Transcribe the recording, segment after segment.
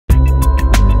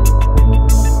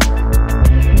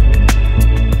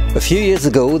A few years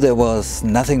ago there was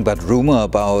nothing but rumor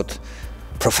about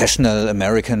professional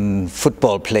American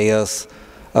football players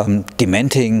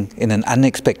dementing in an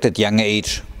unexpected young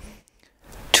age.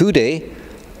 Today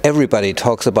everybody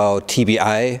talks about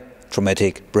TBI,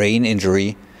 traumatic brain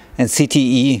injury, and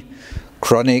CTE,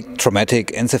 chronic traumatic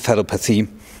encephalopathy.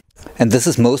 And this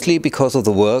is mostly because of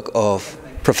the work of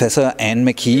Professor Ann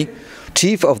McKee,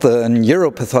 chief of the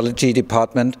neuropathology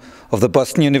department of the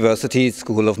Boston University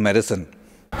School of Medicine.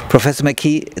 Professor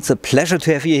McKee, it's a pleasure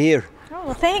to have you here. Oh,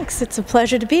 well, thanks. It's a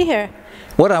pleasure to be here.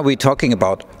 What are we talking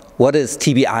about? What is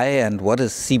TBI and what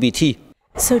is CBT?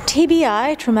 So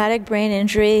TBI, traumatic brain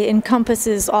injury,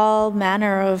 encompasses all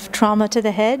manner of trauma to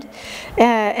the head,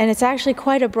 and it's actually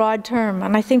quite a broad term.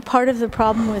 And I think part of the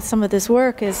problem with some of this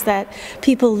work is that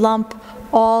people lump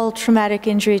all traumatic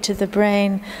injury to the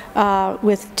brain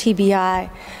with TBI.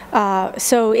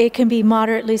 So it can be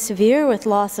moderately severe with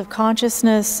loss of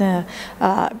consciousness,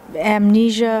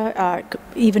 amnesia,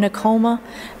 even a coma.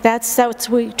 That's what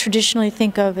we traditionally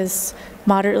think of as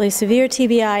moderately severe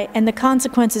TBI, and the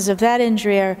consequences of that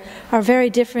injury are very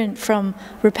different from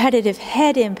repetitive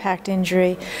head impact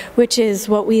injury, which is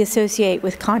what we associate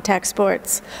with contact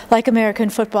sports, like American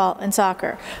football and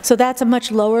soccer. So that's a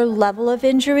much lower level of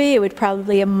injury. It would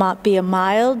probably be a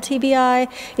mild TBI.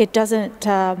 It doesn't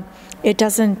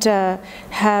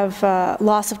have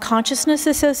loss of consciousness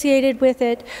associated with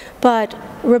it, but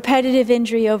repetitive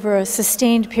injury over a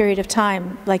sustained period of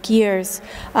time, like years,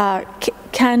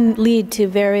 can lead to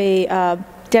very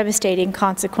devastating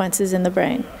consequences in the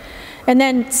brain. And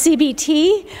then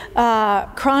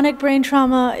CBT, chronic brain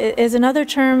trauma, is another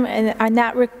term, and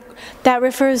that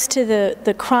refers to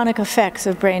the chronic effects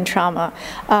of brain trauma.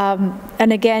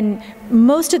 And again,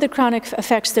 most of the chronic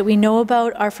effects that we know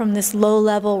about are from this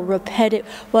low-level,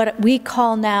 what we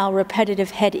call now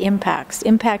repetitive head impacts,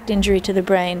 impact injury to the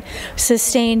brain,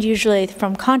 sustained usually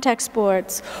from contact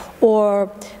sports or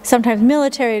sometimes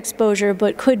military exposure,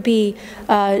 but could be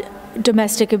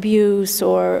domestic abuse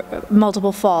or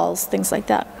multiple falls, things like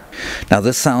that. Now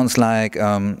this sounds like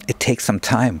it takes some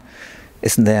time.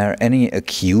 Isn't there any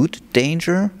acute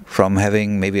danger from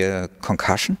having maybe a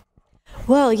concussion?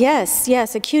 Well, yes,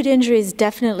 acute injury is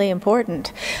definitely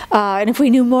important. And if we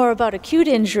knew more about acute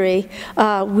injury,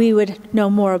 we would know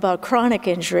more about chronic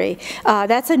injury.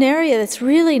 That's an area that's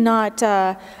really not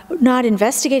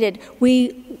investigated.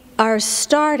 We are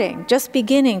just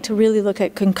beginning to really look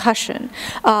at concussion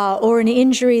or an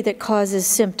injury that causes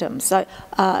symptoms.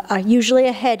 Usually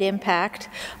a head impact,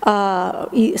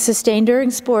 sustained during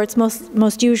sports,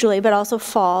 most usually, but also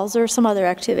falls or some other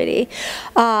activity,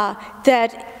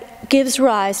 that gives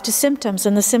rise to symptoms,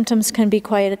 and the symptoms can be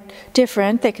quite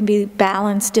different. They can be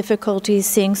balance difficulties,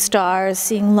 seeing stars,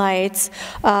 seeing lights,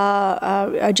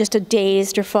 just a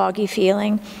dazed or foggy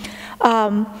feeling.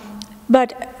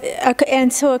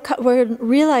 So we're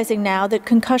realizing now that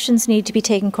concussions need to be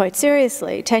taken quite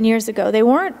seriously. 10 years ago, they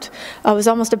weren't. It was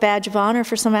almost a badge of honor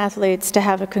for some athletes to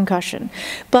have a concussion.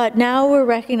 But now we're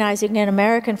recognizing in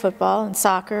American football and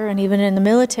soccer and even in the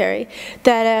military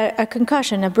that a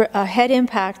concussion, a head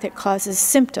impact that causes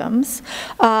symptoms,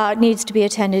 needs to be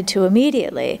attended to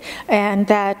immediately. And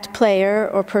that player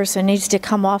or person needs to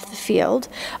come off the field,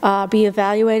 be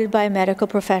evaluated by a medical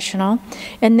professional,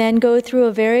 and then go through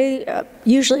a very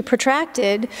usually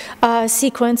protracted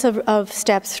sequence of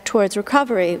steps towards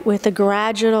recovery with a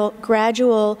gradual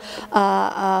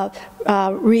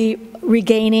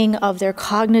regaining of their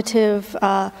cognitive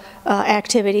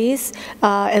activities,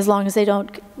 as long as they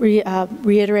don't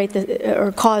reiterate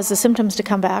or cause the symptoms to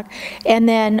come back, and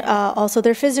then also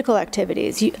their physical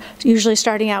activities, usually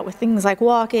starting out with things like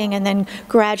walking and then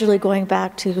gradually going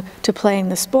back to playing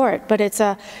the sport. But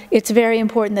it's very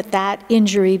important that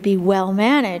injury be well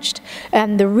managed,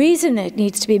 and the reason it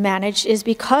needs to be managed is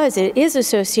because it is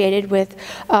associated with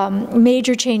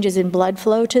major changes in blood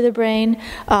flow to the brain,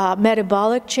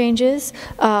 metabolic changes,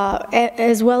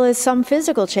 as well as some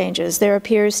physical changes. There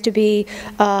appears to be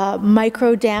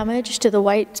micro damage to the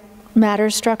white matter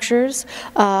structures,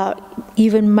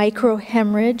 even micro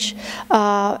hemorrhage,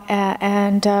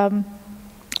 and a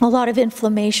lot of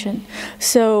inflammation.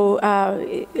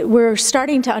 So we're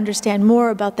starting to understand more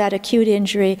about that acute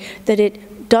injury, that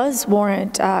it does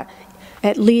warrant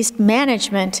at least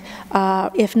management,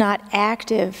 if not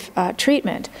active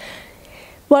treatment.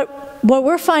 What what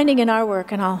we're finding in our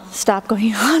work, and I'll stop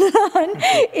going on and on,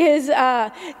 is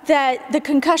that the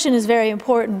concussion is very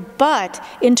important, but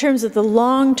in terms of the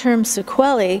long-term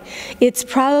sequelae, it's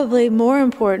probably more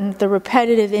important the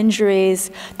repetitive injuries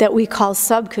that we call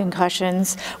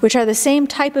subconcussions, which are the same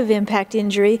type of impact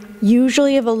injury,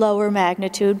 usually of a lower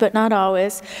magnitude, but not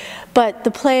always. But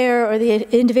the player or the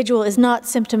individual is not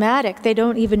symptomatic. They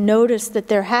don't even notice that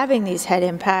they're having these head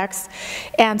impacts,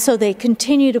 and so they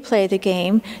continue to play the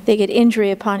game. They get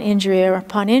injury upon injury or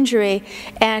upon injury,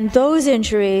 and those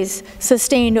injuries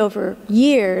sustained over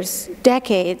years,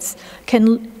 decades,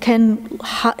 can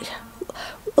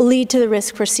lead to the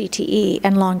risk for CTE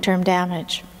and long-term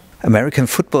damage. American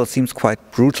football seems quite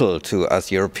brutal to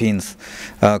us Europeans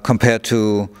compared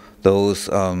to those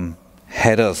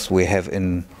headers we have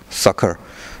in soccer.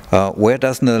 Where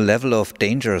does the level of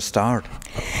danger start?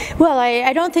 Well,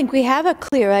 I don't think we have a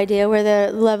clear idea where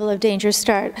the level of danger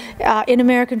starts. In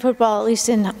American football, at least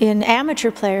in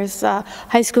amateur players,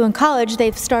 high school and college,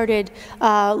 they've started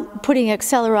putting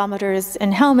accelerometers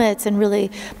in helmets and really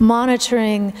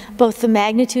monitoring both the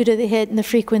magnitude of the hit and the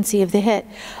frequency of the hit.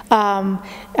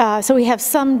 So we have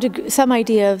some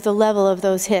idea of the level of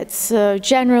those hits. So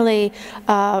generally,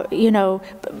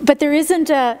 but there isn't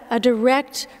a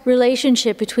direct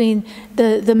relationship between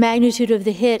the magnitude of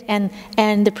the hit and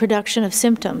the production of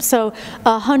symptoms. So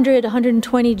a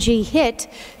 120 G hit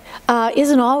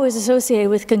isn't always associated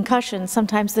with concussion.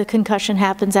 Sometimes the concussion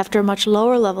happens after a much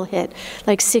lower level hit,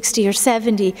 like 60 or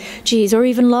 70 Gs, or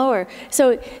even lower.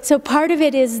 So part of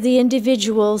it is the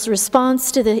individual's response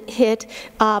to the hit.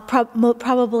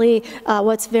 Probably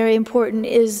what's very important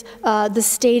is the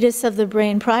status of the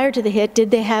brain prior to the hit.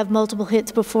 Did they have multiple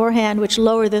hits beforehand, which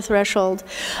lower the threshold?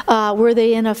 Were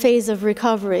they in a phase of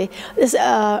recovery?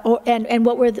 And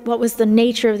what was the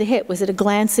nature of the hit? Was it a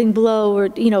glancing blow, or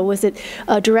was it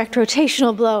a direct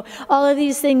rotational blow? All of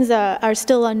these things are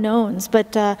still unknowns,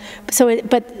 but so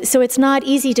it's not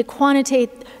easy to quantitate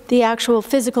the actual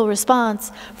physical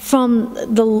response from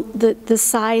the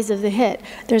size of the hit.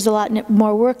 There's a lot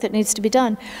more work that needs to be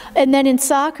done. And then in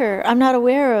soccer, I'm not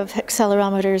aware of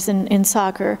accelerometers in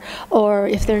soccer, or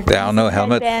if there are no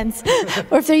helmets,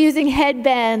 or if they're using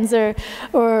headbands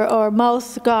or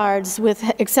mouth guards with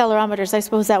accelerometers. I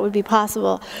suppose that would be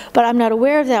possible, but I'm not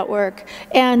aware of that work,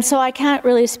 and so I can't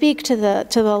really speak to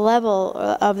the level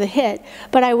of the hit.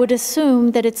 But I would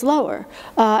assume that it's lower.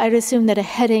 I'd assume that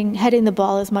heading the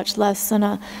ball is much less than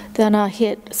a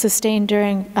hit sustained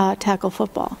during tackle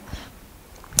football.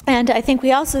 And I think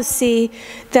we also see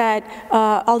that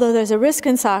although there's a risk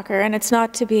in soccer, and it's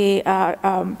not to be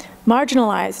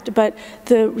marginalized, but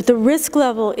the risk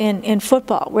level in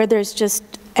football, where there's just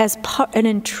an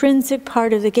intrinsic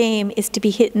part of the game is to be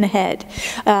hit in the head.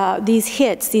 These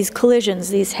hits, these collisions,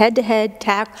 these head-to-head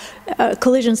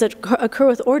collisions that occur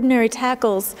with ordinary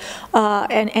tackles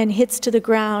and hits to the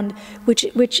ground,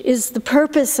 which is the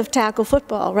purpose of tackle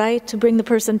football, right? To bring the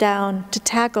person down, to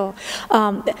tackle.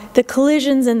 The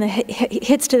collisions and the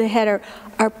hits to the head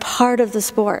are part of the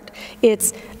sport.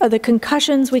 It's the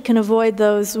concussions, we can avoid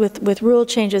those with rule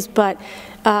changes, but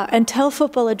until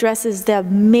football addresses the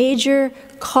major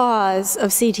cause of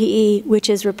CTE, which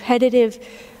is repetitive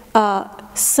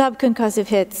subconcussive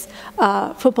hits,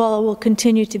 football will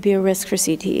continue to be a risk for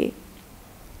CTE.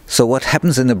 So what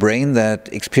happens in the brain that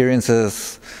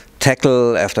experiences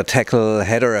tackle after tackle,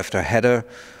 header after header?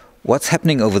 What's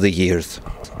happening over the years?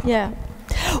 Yeah.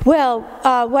 Well,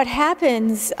 what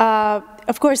happens,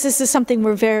 of course, this is something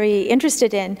we're very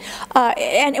interested in.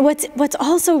 And what's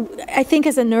also, I think,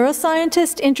 as a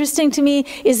neuroscientist, interesting to me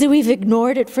is that we've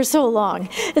ignored it for so long.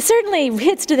 Certainly,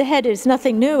 hits to the head is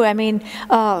nothing new. I mean,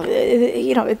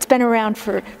 it's been around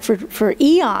for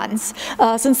eons,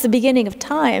 since the beginning of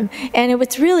time. And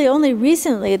it's really only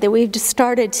recently that we've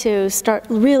started to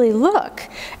really look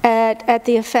at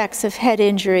the effects of head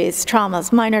injuries,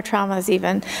 traumas, minor traumas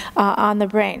even, on the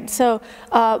brain. So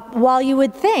while you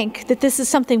would think that this is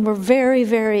something we're very,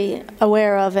 very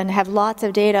aware of and have lots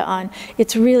of data on,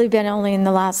 it's really been only in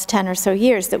the last 10 or so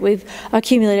years that we've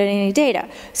accumulated any data.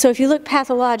 So if you look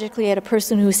pathologically at a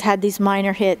person who's had these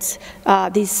minor hits,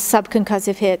 these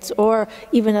subconcussive hits, or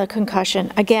even a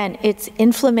concussion, again, it's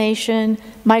inflammation,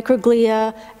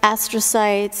 microglia,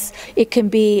 astrocytes. It can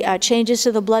be changes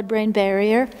to the blood-brain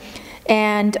barrier,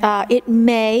 and it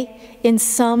may, in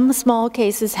some small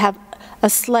cases, have a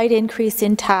slight increase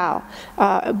in tau,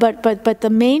 but the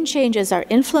main changes are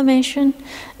inflammation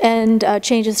and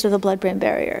changes to the blood-brain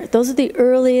barrier. Those are the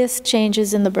earliest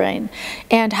changes in the brain,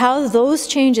 and how those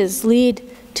changes lead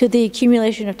to the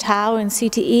accumulation of tau and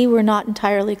CTE, we're not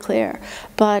entirely clear.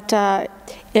 But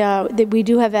we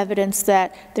do have evidence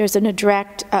that there's a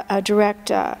direct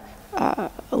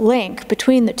link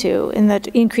between the two, and that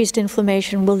increased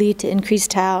inflammation will lead to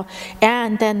increased tau,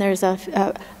 and then there's a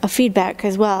feedback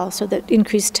as well, so that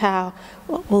increased tau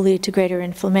will lead to greater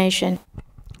inflammation.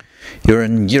 You're a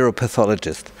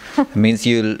neuropathologist. It means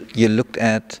you looked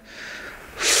at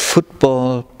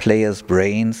football players'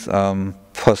 brains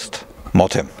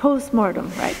post-mortem.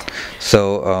 Post-mortem, right.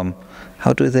 So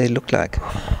how do they look like?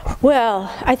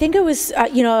 Well, I think it was,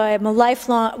 I'm a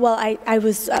lifelong, I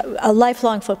was a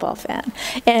lifelong football fan.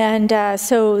 And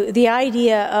so the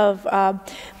idea of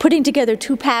putting together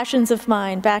two passions of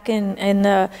mine back in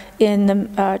the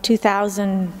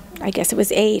 2000, I guess it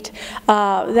was 8,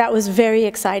 that was very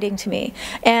exciting to me.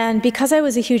 And because I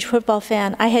was a huge football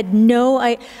fan, I had no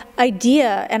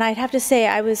idea, and I'd have to say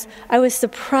I was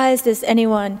surprised as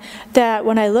anyone that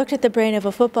when I looked at the brain of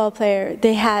a football player,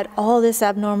 they had all this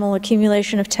abnormal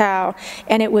accumulation of tau,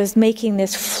 and it was making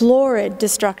this florid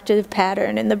destructive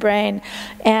pattern in the brain,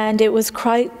 and it was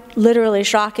quite literally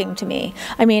shocking to me.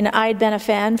 I mean, I'd been a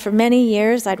fan for many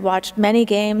years. I'd watched many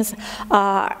games,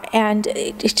 and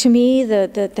to me,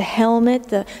 the helmet,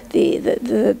 the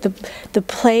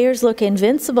players look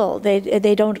invincible.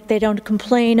 They don't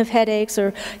complain of headaches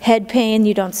or head pain.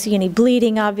 You don't see any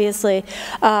bleeding, obviously.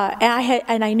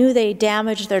 And I knew they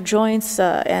damaged their joints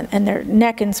and their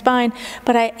neck and spine,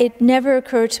 but it never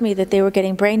occurred to me that they were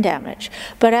getting brain damage.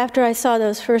 But after I saw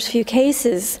those first few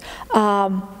cases,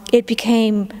 it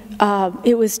became,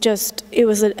 it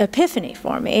was an epiphany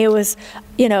for me. It was,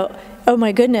 oh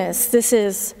my goodness, this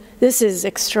is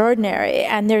extraordinary,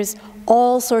 and there's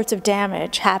all sorts of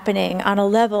damage happening on a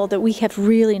level that we have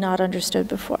really not understood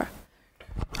before.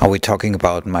 Are we talking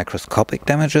about microscopic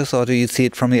damages, or do you see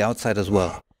it from the outside as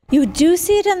well? You do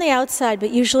see it on the outside,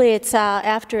 but usually it's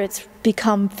after it's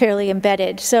become fairly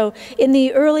embedded. So in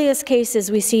the earliest cases,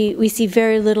 we see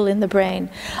very little in the brain.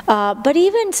 But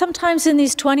even sometimes in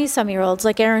these 20-some-year-olds,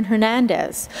 like Aaron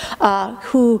Hernandez,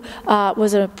 who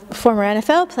was a former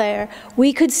NFL player,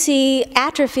 we could see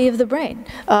atrophy of the brain,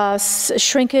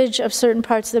 shrinkage of certain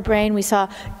parts of the brain. We saw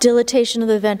dilatation of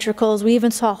the ventricles. We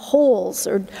even saw holes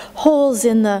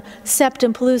in the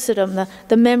septum pellucidum,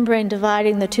 the membrane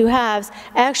dividing the two halves,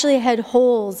 actually had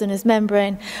holes in his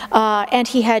membrane, and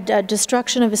he had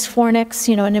destruction of his fornix,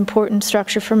 an important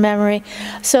structure for memory.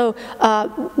 So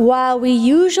while we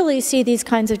usually see these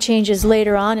kinds of changes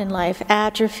later on in life,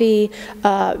 atrophy,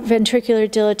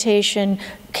 ventricular dilatation,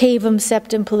 cavum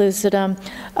septum pellucidum,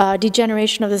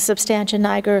 degeneration of the substantia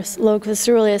nigra locus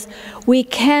ceruleus, we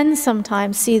can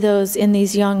sometimes see those in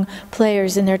these young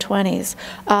players in their 20s.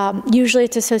 Usually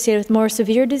it's associated with more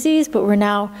severe disease, but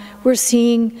we're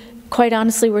seeing, quite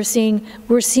honestly, we're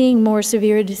seeing more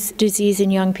severe disease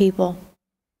in young people.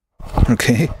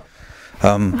 Okay,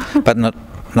 but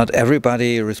not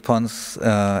everybody responds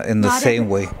in the same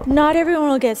way. Not everyone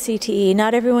will get CTE.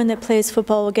 Not everyone that plays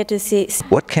football will get to see.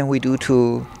 What can we do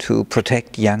to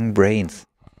protect young brains?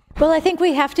 Well, I think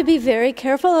we have to be very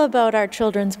careful about our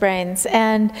children's brains,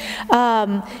 and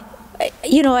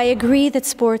I agree that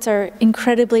sports are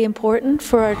incredibly important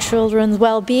for our children's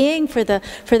well-being, for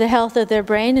the health of their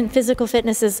brain, and physical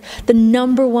fitness is the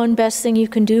 #1 best thing you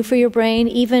can do for your brain,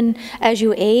 even as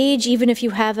you age, even if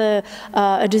you have a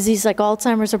disease like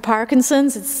Alzheimer's or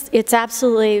Parkinson's. It's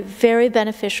absolutely very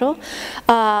beneficial,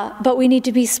 but we need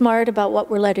to be smart about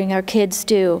what we're letting our kids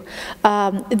do.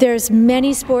 There's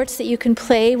many sports that you can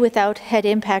play without head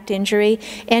impact injury,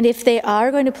 and if they are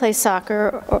going to play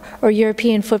soccer or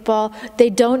European football, they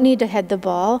don't need to head the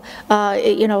ball.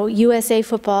 USA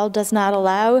football does not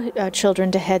allow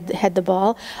children to head the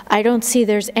ball. I don't see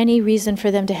there's any reason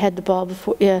for them to head the ball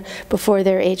before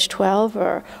they're age 12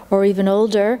 or even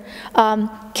older.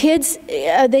 Kids,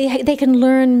 they can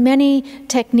learn many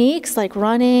techniques like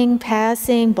running,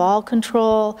 passing, ball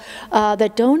control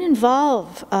that don't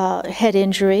involve head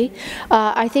injury.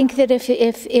 I think that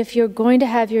if you're going to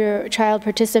have your child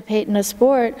participate in a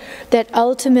sport that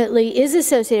ultimately is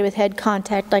associated with head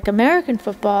contact, like American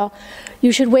football,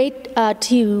 you should wait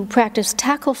to practice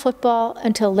tackle football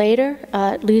until later,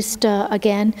 at least,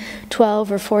 again,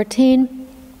 12 or 14.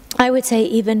 I would say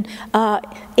even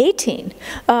 18,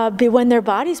 when their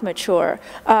bodies mature.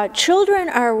 Children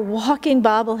are walking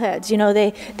bobbleheads.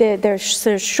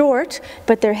 They're short,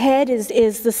 but their head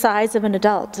is the size of an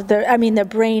adult. Their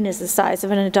brain is the size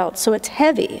of an adult, so it's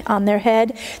heavy on their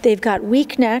head. They've got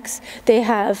weak necks. They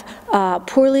have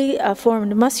poorly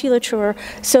formed musculature,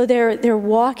 so they're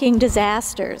walking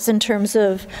disasters in terms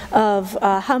of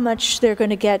how much they're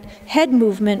going to get head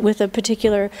movement with a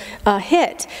particular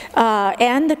hit.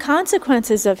 And the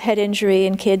consequences of head injury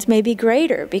in kids may be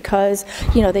greater because,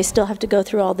 you know, they still have to go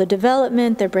through all the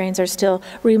development, their brains are still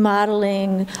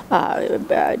remodeling,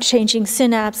 changing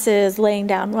synapses, laying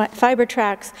down fiber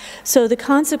tracks. So the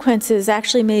consequences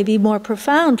actually may be more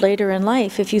profound later in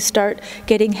life if you start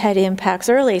getting head impacts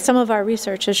early. Some of our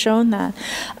research has shown that.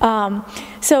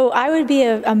 So I would be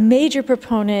a major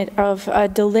proponent of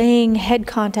delaying head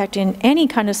contact in any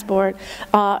kind of sport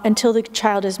until the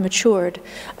child is matured.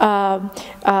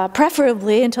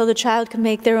 Preferably until the child can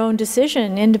make their own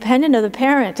decision, independent of the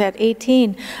parent at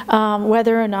 18,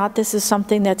 whether or not this is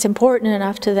something that's important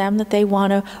enough to them that they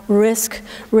want to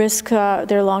risk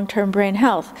their long-term brain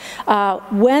health.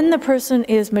 When the person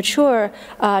is mature,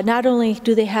 not only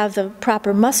do they have the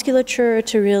proper musculature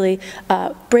to really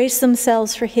brace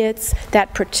themselves for hits,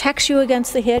 that protects you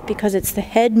against the hit because it's the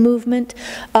head movement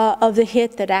of the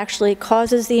hit that actually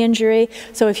causes the injury.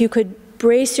 So if you could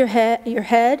brace your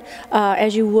head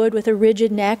as you would with a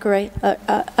rigid neck or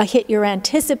a hit you're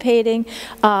anticipating.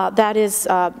 That is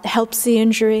helps the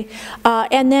injury.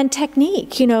 And then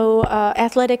technique, you know,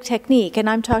 athletic technique, and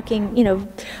I'm talking, you know,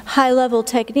 high-level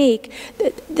technique.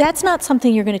 That's not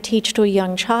something you're going to teach to a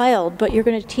young child, but you're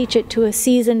going to teach it to a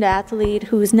seasoned athlete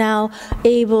who's now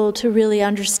able to really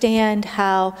understand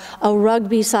how a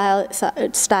rugby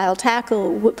style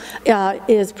tackle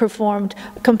is performed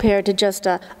compared to just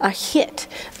a hit.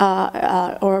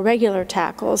 Or a regular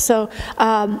tackle. So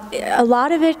a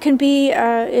lot of it can be,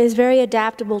 is very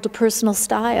adaptable to personal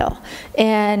style.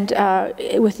 And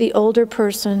with the older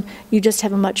person, you just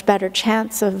have a much better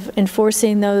chance of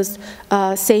enforcing those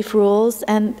safe rules,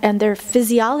 and their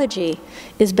physiology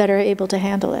is better able to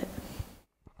handle it.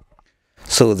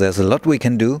 So there's a lot we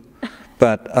can do,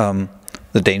 but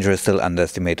the danger is still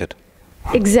underestimated.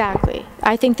 Exactly.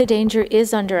 I think the danger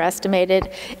is underestimated,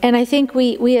 and I think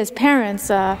we as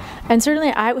parents, and certainly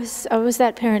I was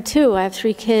that parent too. I have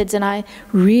 3 kids, and I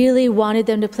really wanted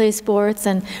them to play sports,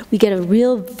 and we get a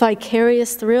real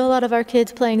vicarious thrill out of our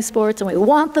kids playing sports, and we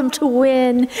want them to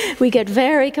win. We get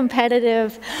very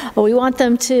competitive. We want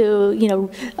them to, you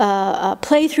know,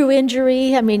 play through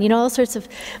injury. I mean, you know, all sorts of.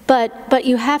 But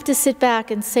you have to sit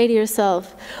back and say to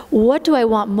yourself, what do I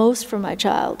want most for my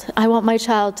child? I want my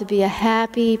child to be a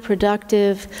happy, productive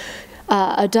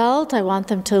adult. I want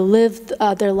them to live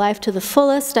their life to the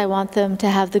fullest. I want them to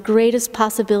have the greatest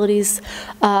possibilities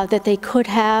that they could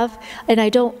have, and I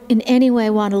don't in any way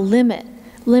want to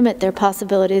limit their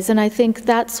possibilities. And I think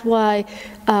that's why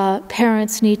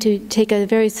parents need to take a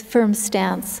very firm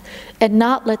stance and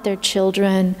not let their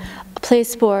children play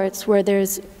sports where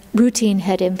there's routine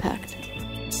head impact.